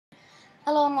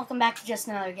Hello and welcome back to Just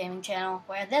Another Gaming Channel,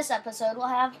 where this episode will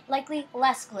have likely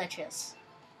less glitches.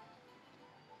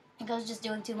 It was just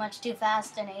doing too much too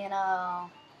fast and,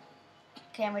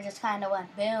 camera just kind of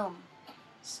went boom.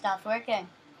 Stopped working.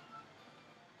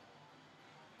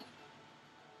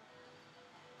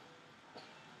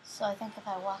 So I think if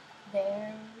I walk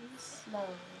very slowly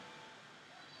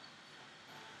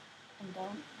and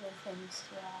don't do things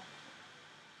too often.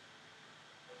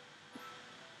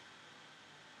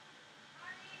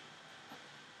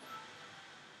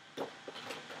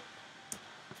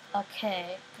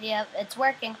 Okay, yep, it's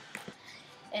working.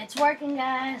 It's working,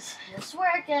 guys. It's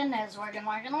working.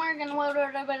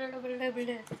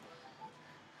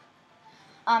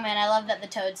 Oh man, I love that the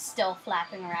toad's still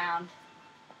flapping around.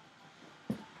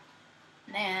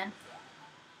 Man.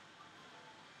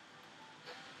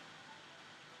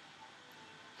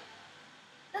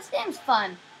 This game's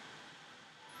fun.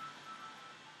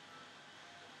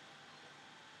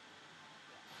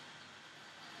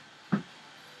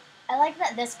 I like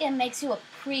that this game makes you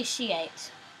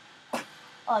appreciate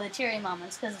all the cheery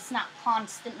moments because it's not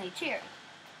constantly cheery.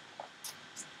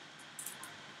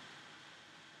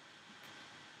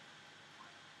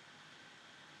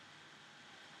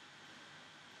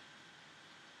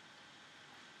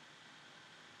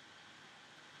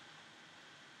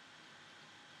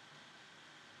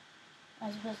 Am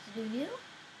I supposed to do you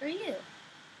or you?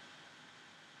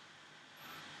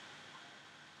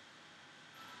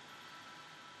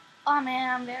 Oh man,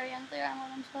 I'm very unclear on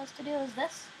what I'm supposed to do. Is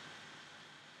this?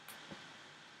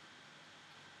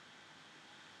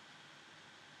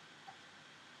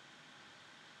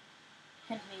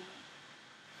 Hit me.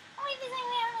 Only if you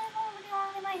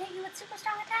think they might hit you with super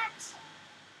strong attacks.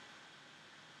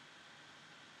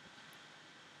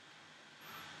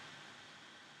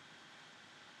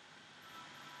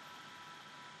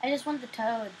 I just want the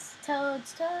toads.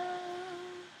 Toads, toads.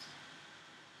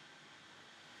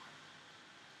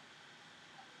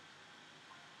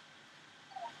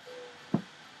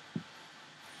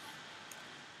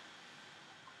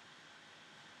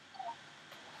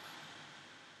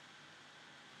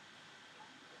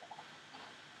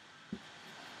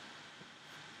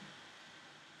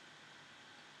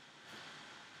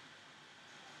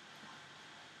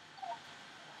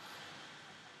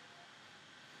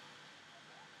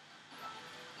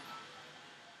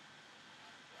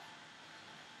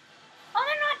 Oh,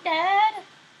 they're not dead.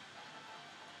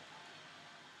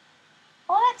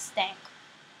 Oh, that stank.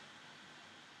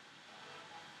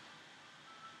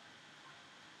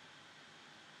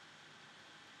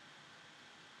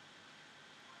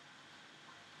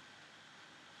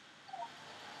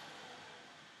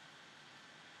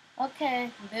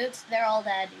 Okay, Boots, they're all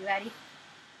dead. You ready?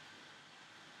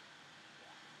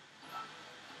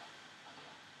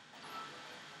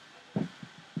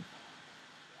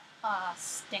 Ah,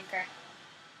 stinker.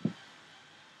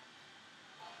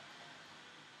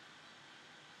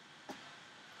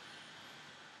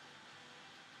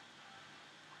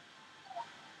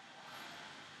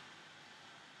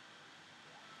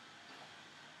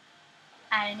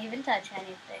 I didn't even touch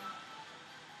anything.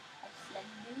 I just let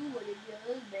it do what it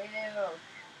does there.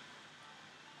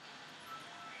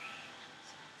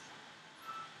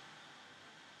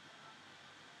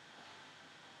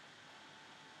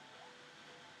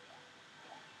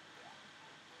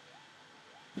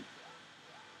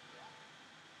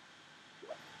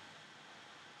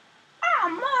 Ah,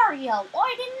 Mario!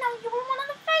 I didn't know you were one of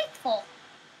the faithful.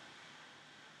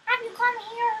 Have you come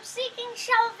here seeking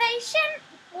salvation,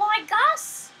 like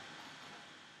us?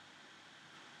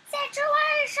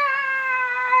 Situation!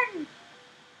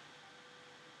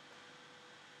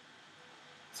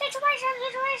 Situation, we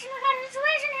got a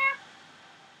situation here.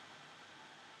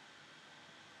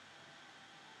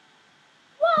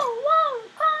 Whoa,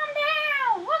 calm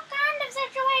down. What kind of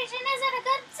situation? Is it a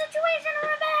good situation or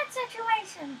a bad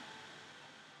situation?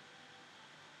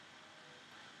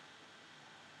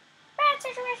 Bad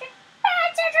situation.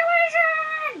 Bad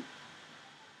situation!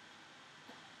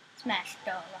 Smash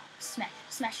the rock. Smash,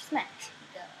 smash, smash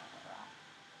the rock.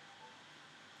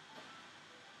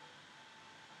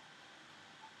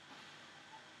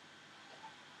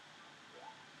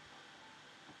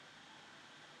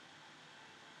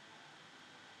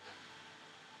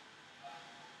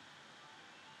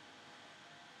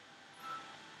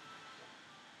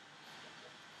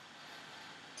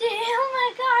 Oh my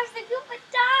gosh, the Koopa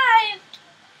dived!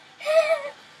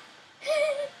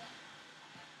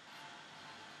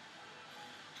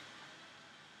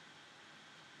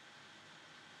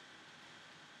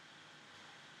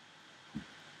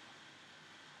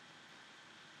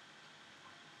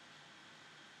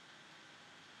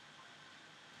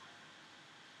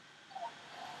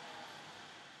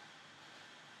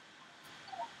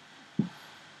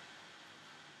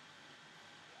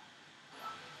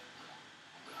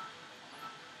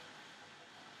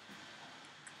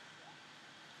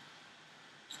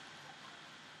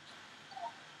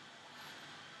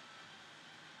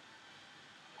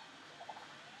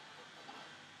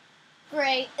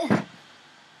 Great.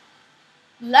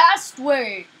 Last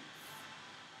wave.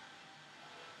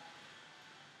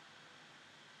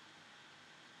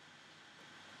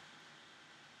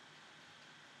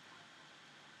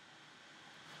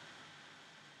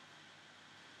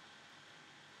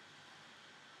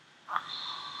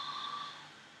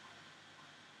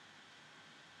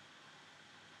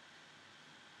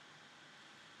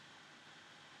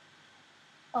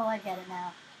 Oh, I get it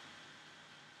now.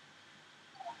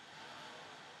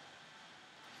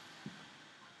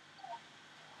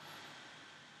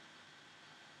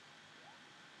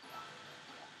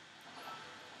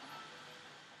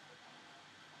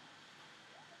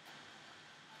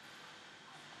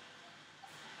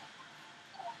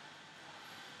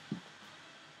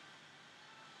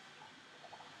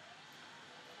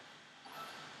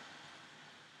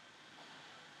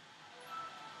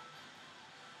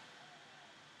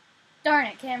 Darn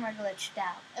it, camera glitched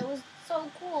out. It was so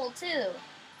cool, too.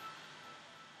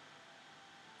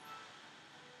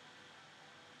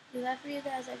 Do that for you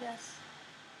guys, I guess.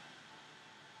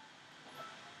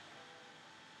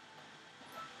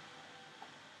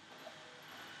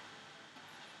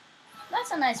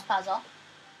 That's a nice puzzle.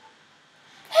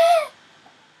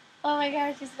 Oh my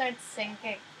gosh, she starts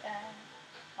sinking.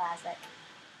 Classic.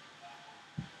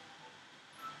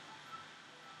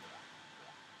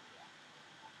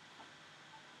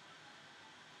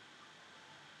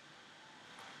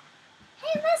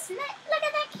 Hey, listen, look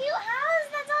at that cute house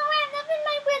that's all wrapped up in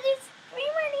my brother's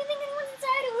streamer. Do you think anyone's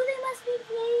inside? Oh, they must be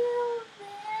real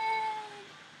bad.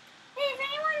 Hey, if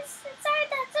anyone's inside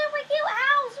that super cute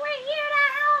house, we're here to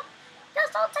help.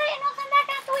 Just hold tight and we'll come back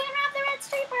after we unwrap the red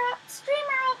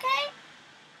streamer, okay?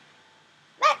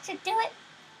 That should do it.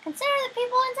 Consider the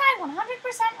people inside 100%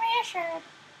 reassured.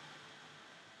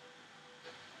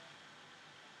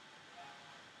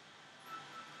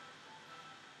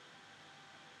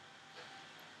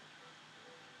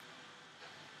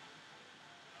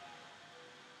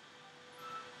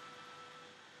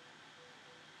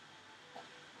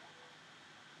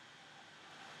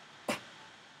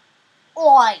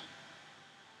 Oi!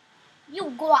 You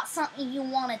got something you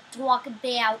want to talk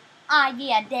about? Ah,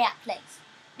 yeah, that place.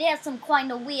 There's some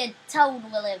kind of weird toad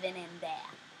living in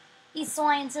there. He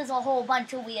sciences a whole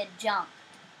bunch of weird junk.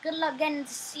 Good luck getting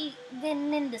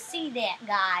in to see that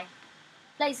guy.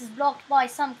 Place is blocked by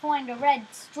some kind of red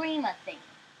streamer thing.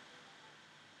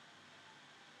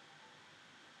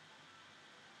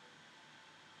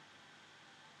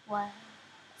 What?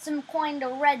 Some kind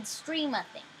of red streamer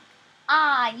thing.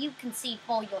 Ah, you can see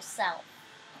for yourself.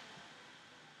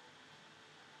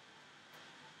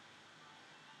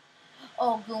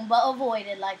 Oh, Goomba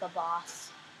avoided like a boss.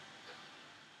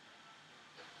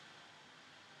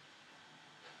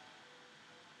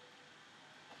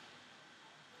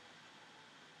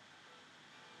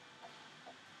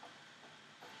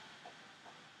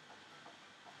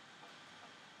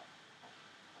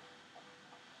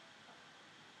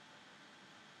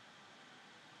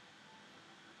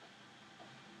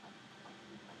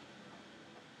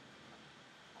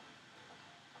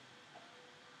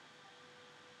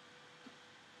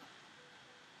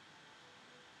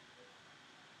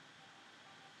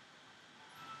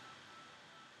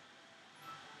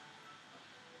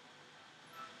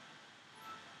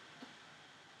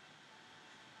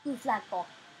 Blue flagpole.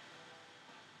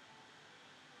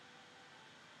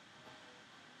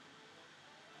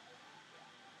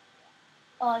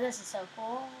 Oh, this is so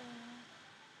cool.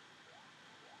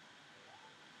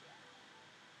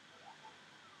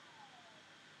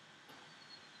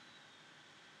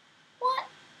 What?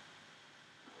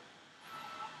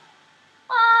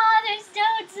 Oh, there's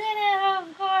toads in it,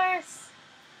 of course.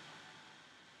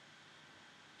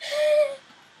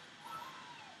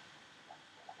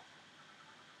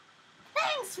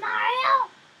 Thanks, Mario.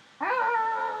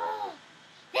 Oh,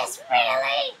 this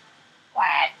really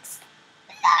works.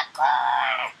 The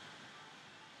core.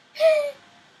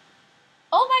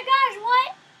 Oh my gosh,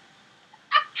 what?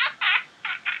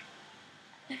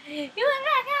 You went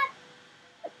back up.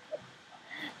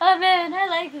 Oh man, I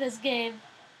like this game.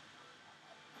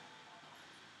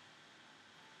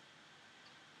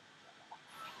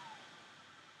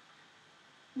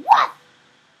 What?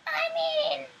 I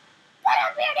mean, put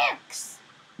up your dukes.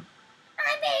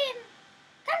 I mean,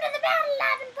 come to the battle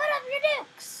lab and put up your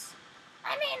dukes.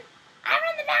 I mean, I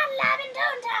run the battle lab in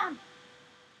Toontown.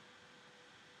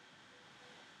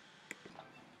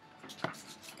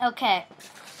 Okay,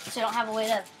 so I don't have a way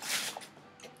to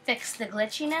fix the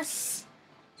glitchiness.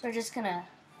 So we're just gonna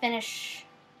finish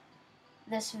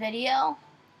this video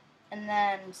and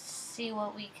then see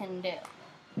what we can do.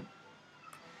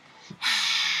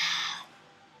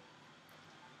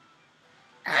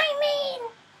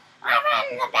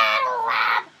 in the Battle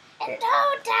Lab in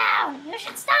Toad Town. You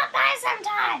should stop by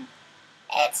sometime.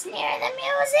 It's near the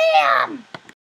museum.